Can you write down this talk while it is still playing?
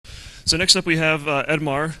So next up we have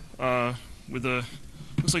Edmar with a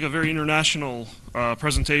looks like a very international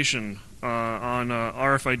presentation on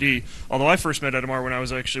RFID. Although I first met Edmar when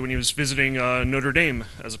he was visiting Notre Dame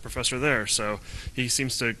as a professor there, so he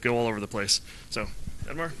seems to go all over the place. So,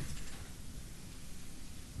 Edmar.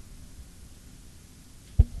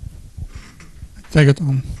 Thank you,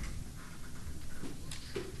 Tom.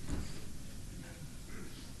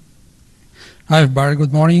 Hi, everybody.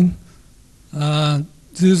 Good morning.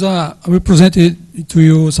 We presented to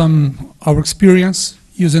you our experience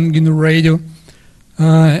using GNU Radio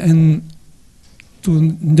and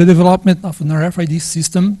the development of an RFID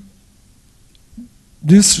system.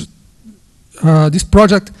 This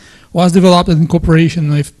project was developed in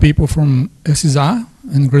cooperation with people from SISA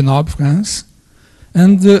and Grenoble, France.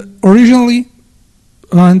 And originally,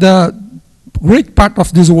 the great part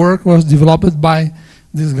of this work was developed by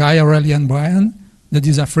this guy, Aurélien Brian, that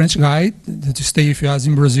is a French guy that stayed with us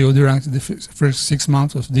in Brazil during the first 6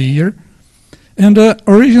 months of the year. And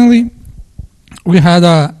originally, we had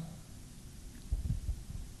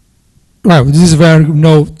this is very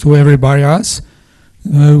known to everybody else.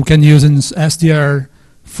 We can use an SDR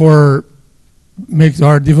for make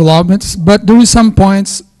our developments, but there is some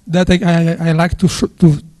points that I like to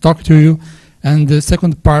talk to you. And the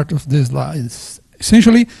second part of this slide is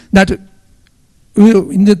essentially that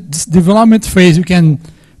in the development phase, you can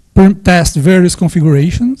test various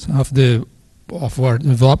configurations of our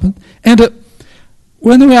development. And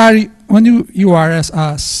when you are as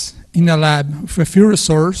us in a lab with a few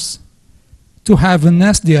resources, to have an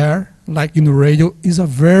SDR like GNU Radio is a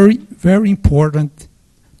very, very important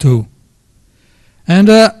tool. And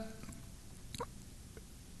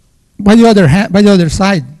by the other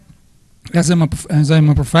side, as I'm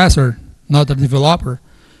a professor, not a developer,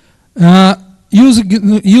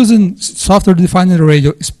 using software-defined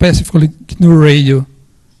radio, specifically GNU Radio,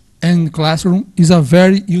 in classroom is a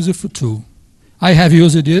very useful tool. I have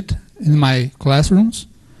used it in my classrooms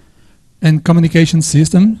and communication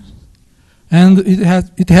systems, and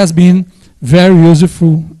it has been very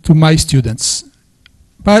useful to my students.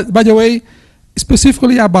 But by the way,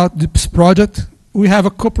 specifically about this project, we have a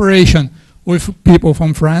cooperation with people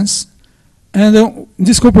from France, and in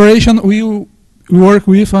this cooperation we work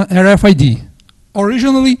with RFID.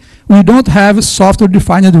 Originally, we don't have a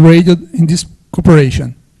software-defined radio in this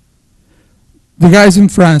cooperation. The guys in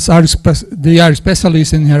France are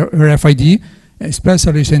specialists in RFID,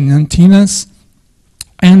 specialists in antennas,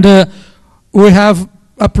 and we have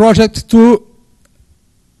a project to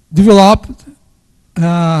develop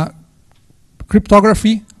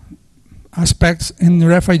cryptography aspects in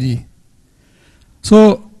RFID.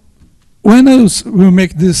 So when we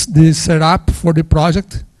make this setup for the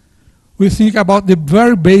project, we think about the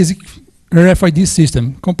very basic RFID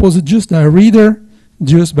system, composed just a reader,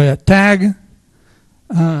 just by a tag,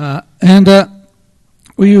 and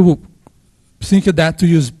we will think that to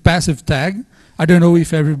use passive tag. I don't know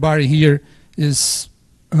if everybody here is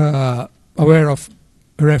aware of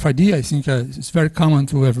RFID. I think it's very common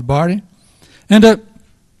to everybody. And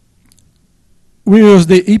we use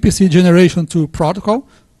the EPC Generation 2 protocol.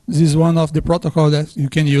 This is one of the protocols that you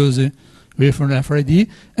can use with an RFID.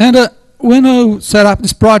 And when you set up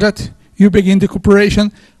this project, you begin the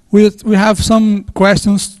cooperation. We have some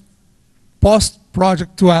questions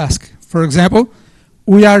post-project to ask. For example,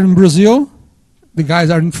 we are in Brazil, the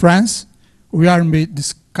guys are in France. We are in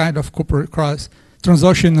this kind of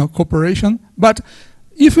cross-transactional cooperation. But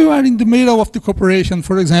if you are in the middle of the cooperation,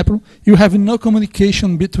 for example, you have no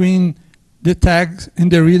communication between the tags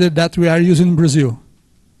and the reader that we are using in Brazil.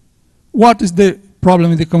 What is the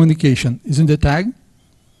problem in the communication? Is in the tag?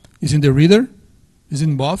 Is in the reader? Is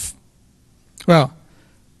in both? Well,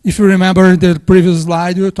 if you remember the previous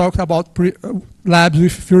slide, we talked about labs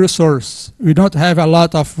with few resources. We don't have a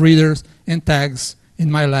lot of readers and tags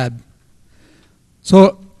in my lab.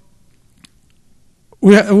 So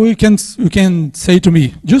you can say to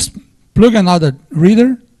me, just plug another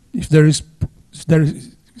reader. If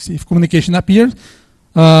communication appears,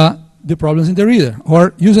 the problem is in the reader.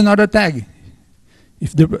 Or use another tag.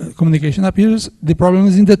 If the communication appears, the problem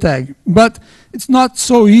is in the tag. But it's not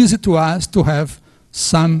so easy to us to have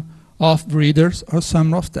some of readers or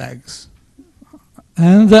some of tags.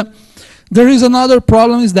 And there is another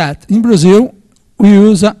problem is that in Brazil, we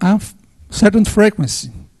use a certain frequency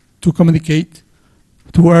to communicate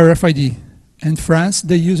to RFID. In France,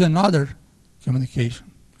 they use another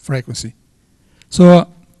communication frequency. So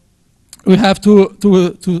we have to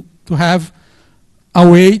have a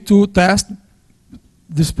way to test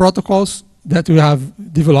these protocols that we have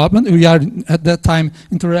developed. We are at that time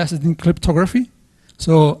interested in cryptography.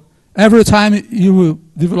 So every time you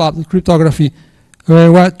develop the cryptography,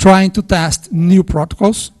 we're trying to test new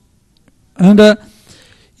protocols. And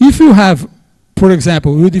if you have, for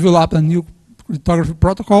example, you develop a new cryptography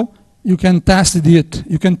protocol, you can test it.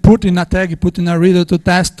 You can put in a tag, put in a reader to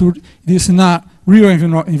test this in a real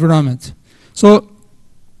environment. So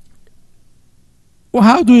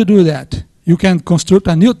how do you do that? You can construct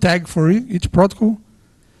a new tag for each protocol.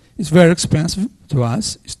 It's very expensive to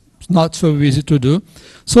us. It's not so easy to do.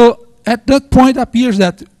 So at that point appears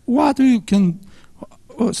that let's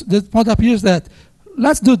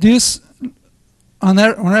do this on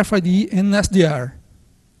RFID and SDR.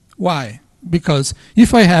 Why? Because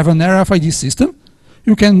if I have an RFID system,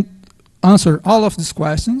 you can answer all of these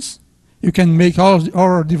questions. You can make all of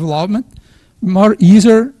our development more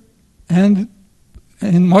easier and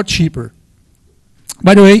more cheaper.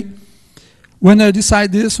 By the way, when I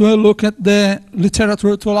decide this, we'll look at the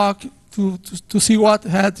literature to see what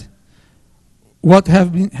had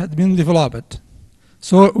been developed.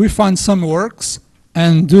 So we found some works,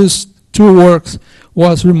 and these two works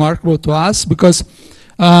was remarkable to us because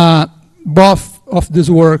both of this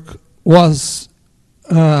work was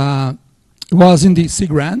in the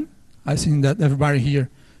SIGRAN. I think that everybody here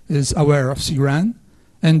is aware of SIGRAN,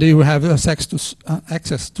 and they will have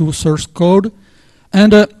access to source code.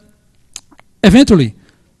 And eventually,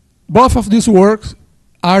 both of these works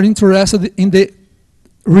are interested in the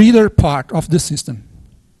reader part of the system.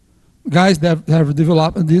 Guys that have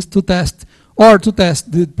developed this to test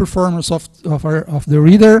the performance of the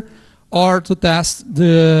reader, or to test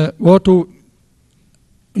or to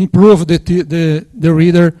improve the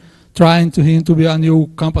reader, trying to him to be a new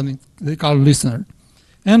company they call listener.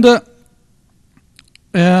 And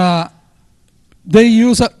they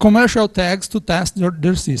use commercial tags to test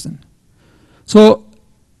their system. So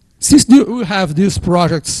since we have these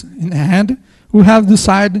projects in hand, we have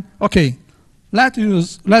decided, okay, let's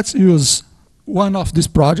use one of these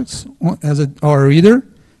projects as our reader,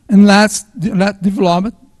 and let's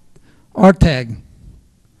develop our tag.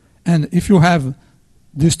 And if you have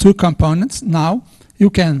these two components now, we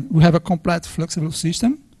have a complete flexible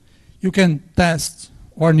system. You can test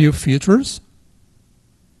our new features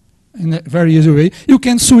in a very easy way. You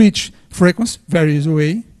can switch frequency, very easy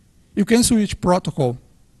way. You can switch protocol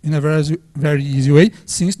in a very easy way,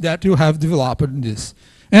 since that you have developed this.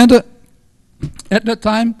 And at that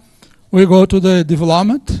time, we go to the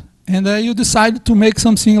development, and you decide to make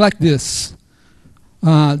something like this.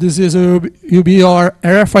 This will be our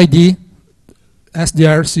RFID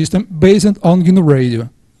SDR system based on GNU Radio.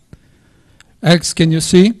 As can you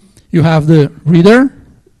see, you have the reader,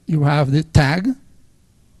 you have the tag.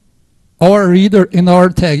 Our reader and our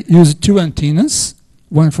tag use two antennas,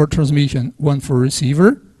 one for transmission, one for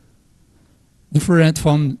receiver, different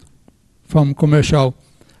from commercial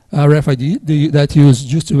RFID that use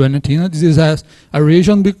just one antenna. This has a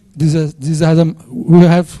region.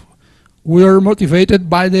 We are motivated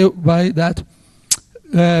by that.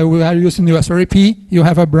 We are using the SRP. You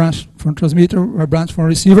have a branch for transmitter, a branch for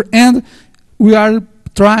receiver, and we are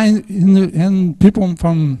trying. And people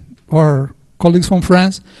from our colleagues from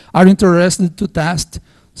France are interested to test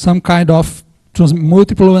some kind of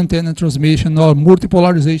multiple antenna transmission or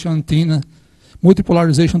multipolarization antenna,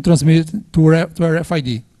 multipolarization transmission to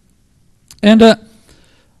RFID. And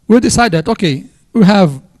we decided, okay, we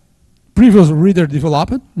have previous reader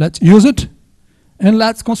developed, let's use it, and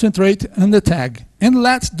let's concentrate on the tag. And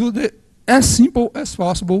let's do the as simple as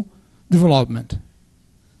possible development.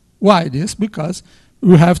 Why this? Because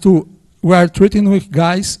we are treating with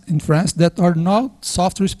guys in France that are not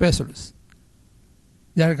software specialists.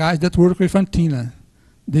 They are guys that work with antenna.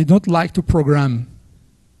 They don't like to program,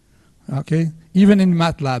 okay? Even in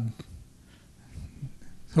MATLAB.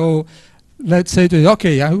 So let's say to you,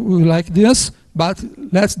 okay, I would like this, but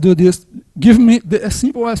let's do this. Give me the as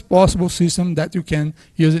simple as possible system that you can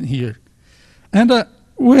use it here. And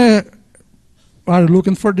we are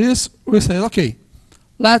looking for this. We say, okay,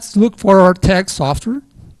 let's look for our tag software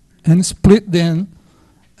and split them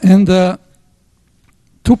in the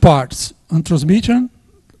two parts, on transmission,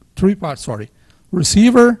 three parts, sorry,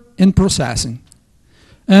 receiver and processing.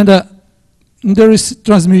 And in the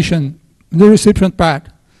transmission, the reception part,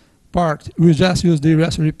 we just use the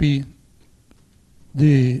SRP,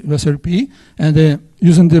 and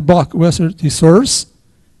using the block SRP source,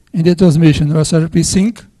 and the transmission SRP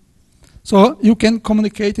sync. So you can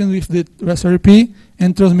communicate with the SRP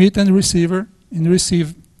and transmit and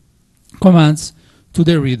receive commands to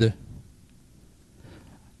the reader.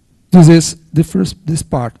 This is this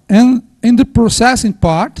part. And in the processing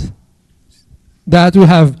part, that we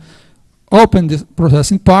have opened the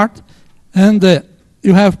processing part, and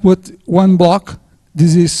you have put one block.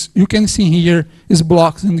 This is, you can see here, is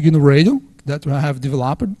blocks in GNU Radio that we have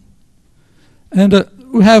developed. And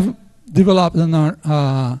we have developed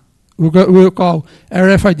we'll call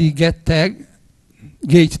RFID gate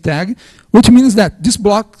tag, which means that this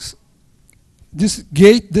blocks, this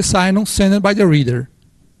gate the signal sent by the reader.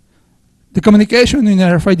 The communication in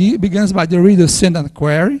RFID begins by the reader sending a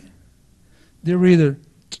query. The reader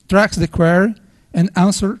tracks the query and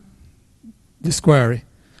answers this query.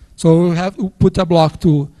 So we have to put a block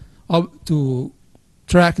to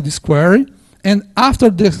track this query. And after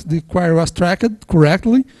the query was tracked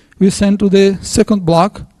correctly, we send to the second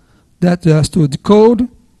block that has to decode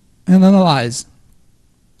and analyze.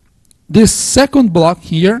 This second block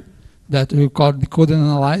here, that we call decode and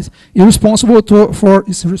analyze, is responsible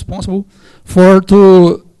for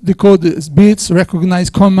to decode these bits, recognize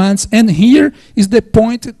commands, and here is the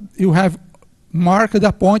point you have marked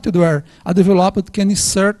a point where a developer can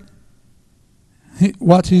insert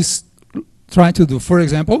what he's trying to do. For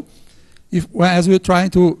example, if you're trying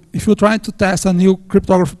to test a new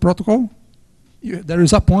cryptography protocol, there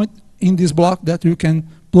is a point in this block that you can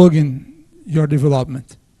plug in your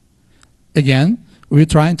development. Again, we're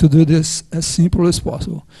trying to do this as simple as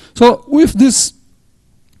possible. So with this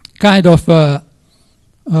kind of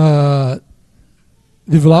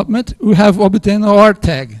development, we have obtained our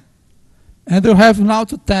tag. And we have now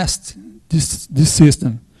to test this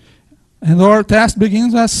system. And our test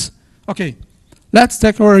begins as, okay, let's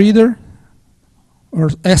take our reader, or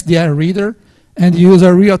SDR reader, and use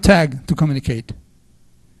a real tag to communicate.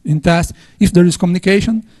 In test, if there is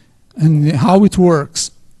communication, and how it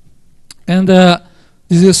works. And this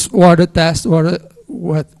is what the test, or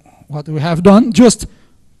what we have done. Just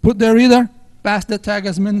put the reader, pass the tag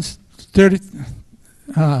as many 30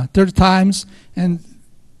 times, and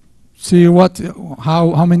see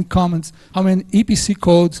how many comments, how many EPC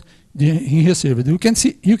codes he received. You can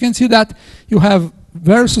see that you have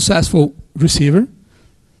very successful receiver.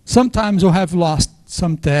 Sometimes you have lost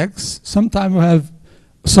some tags. Sometimes you have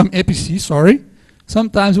some APC. Sorry.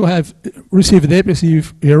 Sometimes you have received APC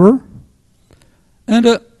with error.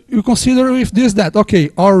 And you consider with this that, okay,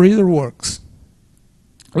 our reader works.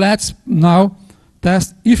 Let's now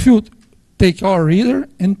test if you take our reader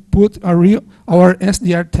and put our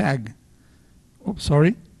SDR tag. Oh,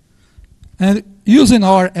 sorry. And using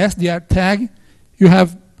our SDR tag, you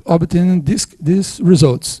have obtained these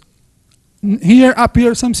results. Here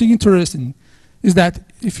appears something interesting, is that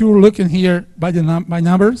if you look in here by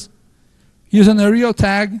numbers, using a real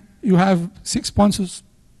tag, you have 6 points,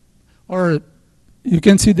 or you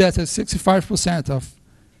can see that as 65% of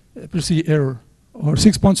APC error, or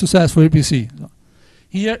 6 point success for APC.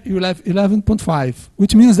 Here you will have 11.5,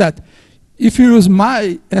 which means that if you use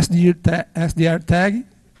my SDR tag,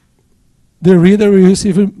 the reader will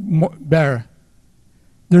receive better.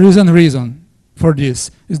 There is a reason for this,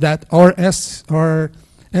 is that our SDR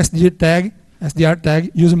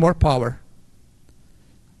tag uses more power.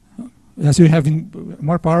 As you have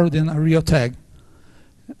more power than a real tag.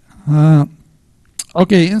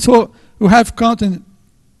 Okay, and so we have content,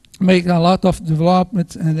 make a lot of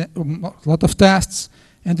development and a lot of tests,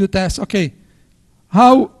 and do tests. Okay,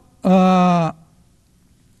 how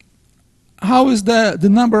is the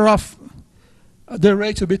number of the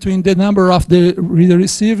ratio between the number of the reader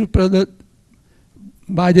received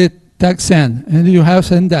by the tag send? And you have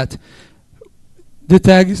sent that the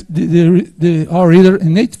tag, our reader,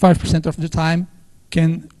 in 85% of the time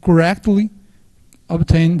can correctly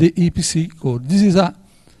obtain the EPC code. This is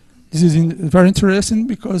very interesting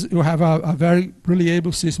because you have a very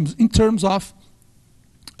reliable system in terms of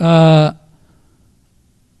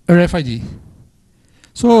RFID.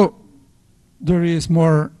 So there is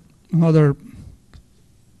another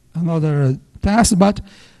task, but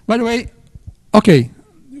by the way, okay,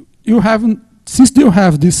 since you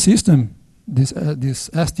have this system, this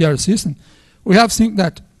SDR system, we have think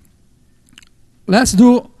that let's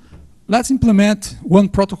implement one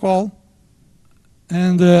protocol,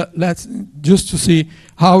 and let's just to see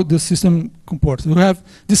how the system comports. We have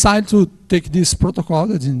decided to take this protocol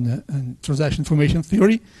that's in transaction information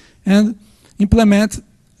theory and implement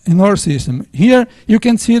in our system. Here you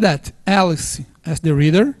can see that Alice as the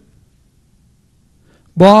reader,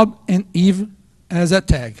 Bob and Eve as a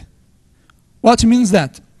tag. What means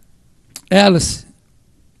that Alice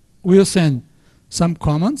will send some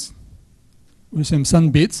commands, will send some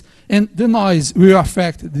bits, and the noise will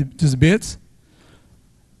affect these bits.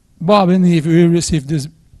 Bob and Eve will receive these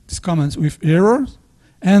commands with errors,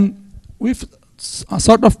 and with a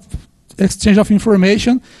sort of exchange of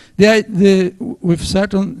information with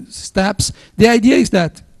certain steps. The idea is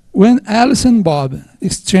that when Alice and Bob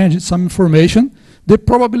exchanged some information, the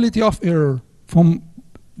probability of error from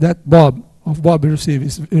that Bob received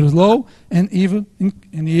is low and even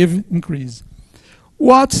increase.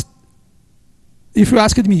 What if you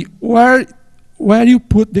asked me where you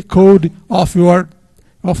put the code of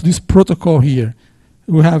this protocol here?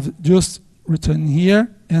 We have just written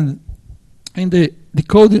here, and in the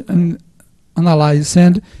code and analyze,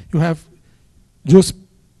 and you have just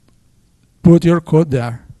put your code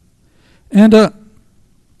there. And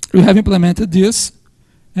we have implemented this,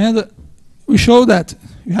 and we show that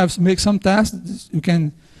you have to make some tests. You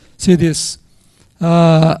can see this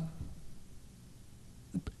error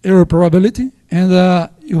probability, and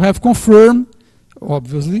you have confirmed,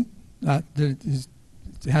 obviously, that it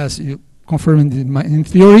has you confirmed in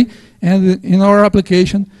theory, and in our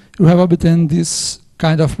application, you have obtained this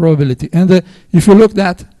kind of probability. And if you look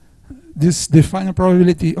at this, the final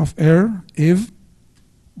probability of error, if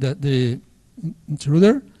that the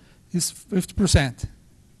intruder is 50%,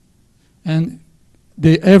 and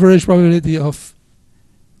the average probability of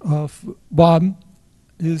Bob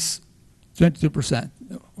is 22%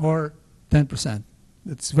 or 10%.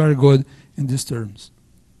 It's very good in these terms.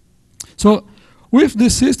 So with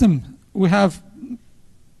this system, we have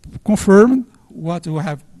confirmed what we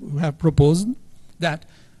have proposed, that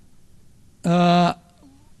we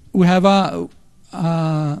have an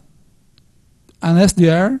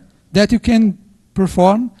SDR that you can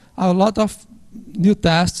perform a lot of new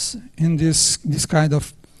tests in this kind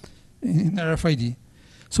of in RFID.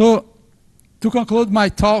 So to conclude my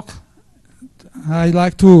talk, I'd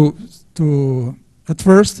like to at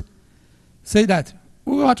first say that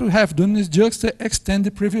what we have done is just to extend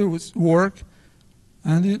the previous work,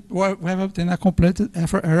 and we have obtained a complete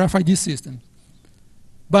RFID system.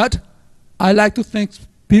 But I like to thank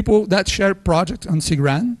people that share projects on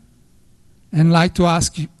SIGGRAPH, and like to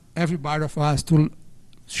ask everybody of us to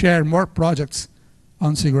share more projects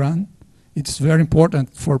on SIGGRAPH. It's very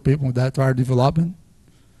important for people that are developing.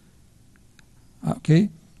 Okay,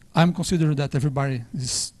 I'm considering that everybody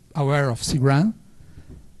is aware of SIGGRAPH.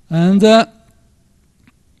 And the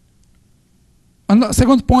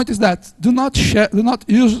second point is that do not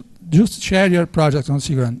just share your project on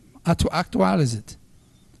SIGGRAPH. Actualize it,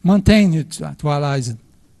 maintain it, actualize it.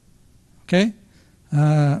 Okay,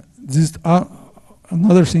 this is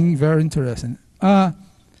another thing very interesting.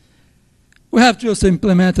 We have just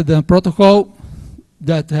implemented a protocol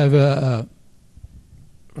that have a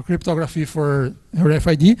cryptography for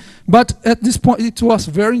RFID, but at this point it was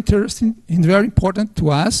very interesting and very important to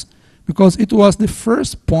us, because it was the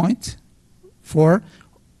first point for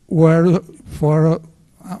where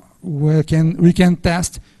we can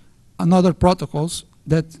test another protocols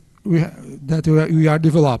that we are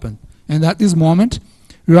developing. And at this moment,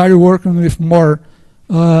 we are working with more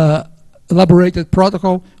elaborated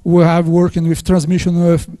protocol. We have working with transmission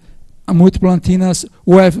with multiple antennas.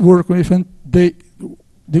 We have working with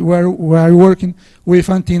we are working with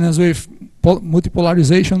antennas with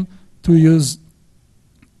multipolarization to use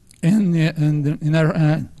in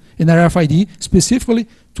RFID, specifically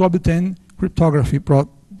to obtain cryptography, to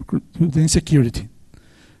obtain security.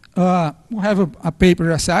 We have a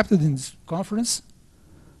paper accepted in this conference,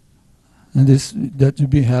 and that will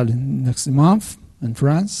be held next month in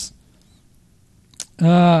France.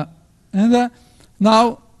 Now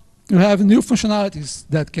you have new functionalities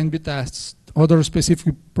that can be tested, other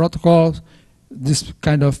specific protocols, this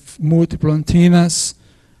kind of multiple antennas,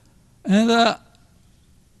 and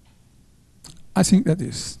I think that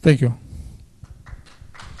is. Thank you.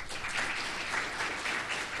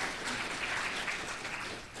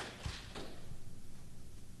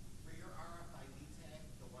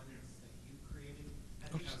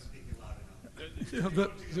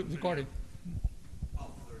 The recording. Oh,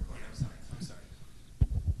 for the recording.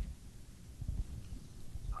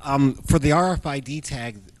 I'm sorry. For the RFID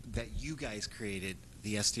tag that you guys created,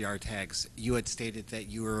 the SDR tags, you had stated that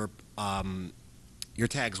your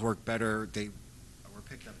tags work better. They were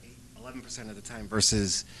picked up 11% of the time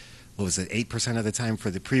versus, what was it, 8% of the time for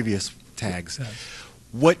the previous tags. Yes.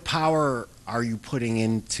 What power are you putting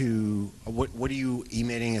into, what are you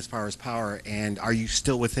emitting as far as power, and are you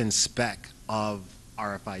still within spec of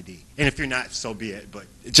RFID? And if you're not, so be it, but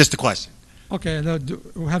it's just a question. Okay,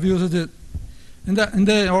 we have used it. In the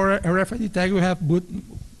RFID tag, we have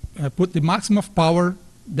put the maximum of power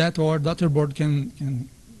that our daughterboard can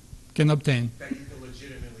obtain. That you can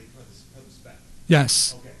legitimately put the spec?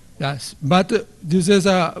 Yes. Okay. Yes, but this is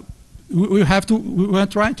we are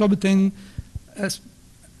trying to obtain as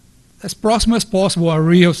proximate as possible a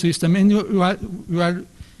real system, and you are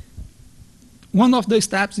one of the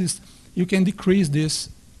steps is you can decrease this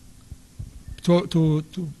to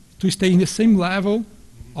stay in the same level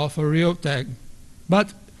of a real tag.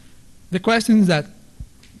 But the question is that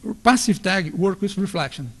passive tag work with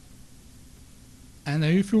reflection. And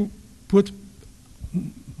if you put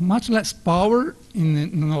much less power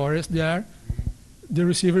in our SDR, the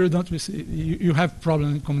receiver don't receive, you have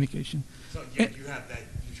problem in communication. So yeah, you have that,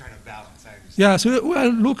 you're trying to balance. I understand. Yeah, so we are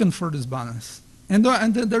looking for this balance. And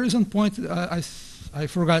then there is one point I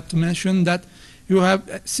forgot to mention that we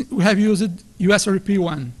have used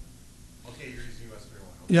USRP1. Okay, you're using USB1.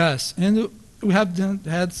 Okay. Yes, and we have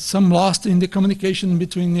had some loss in the communication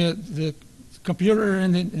between the computer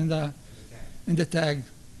and the tag.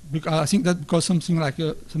 Because I think that because something like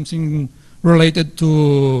something related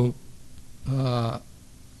to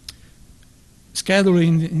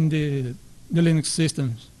scheduling in the Linux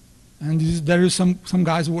systems, and there is some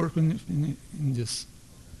guys working in this.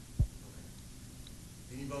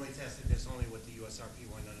 And you've only tested this only with the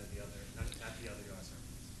USRP1, none of the other, not the other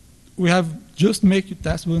USRPs. We have just make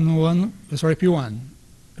test with one USRP1.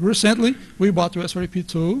 Recently, we bought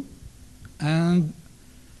USRP2, and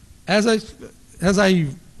as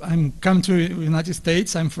I'm come to United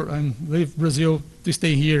States, I'm leave Brazil to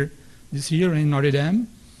stay here this year in Notre Dame,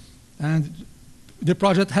 and the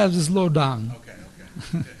project has slowed down.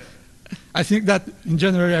 Okay. I think that in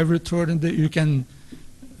January I return and you can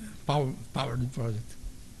power the project.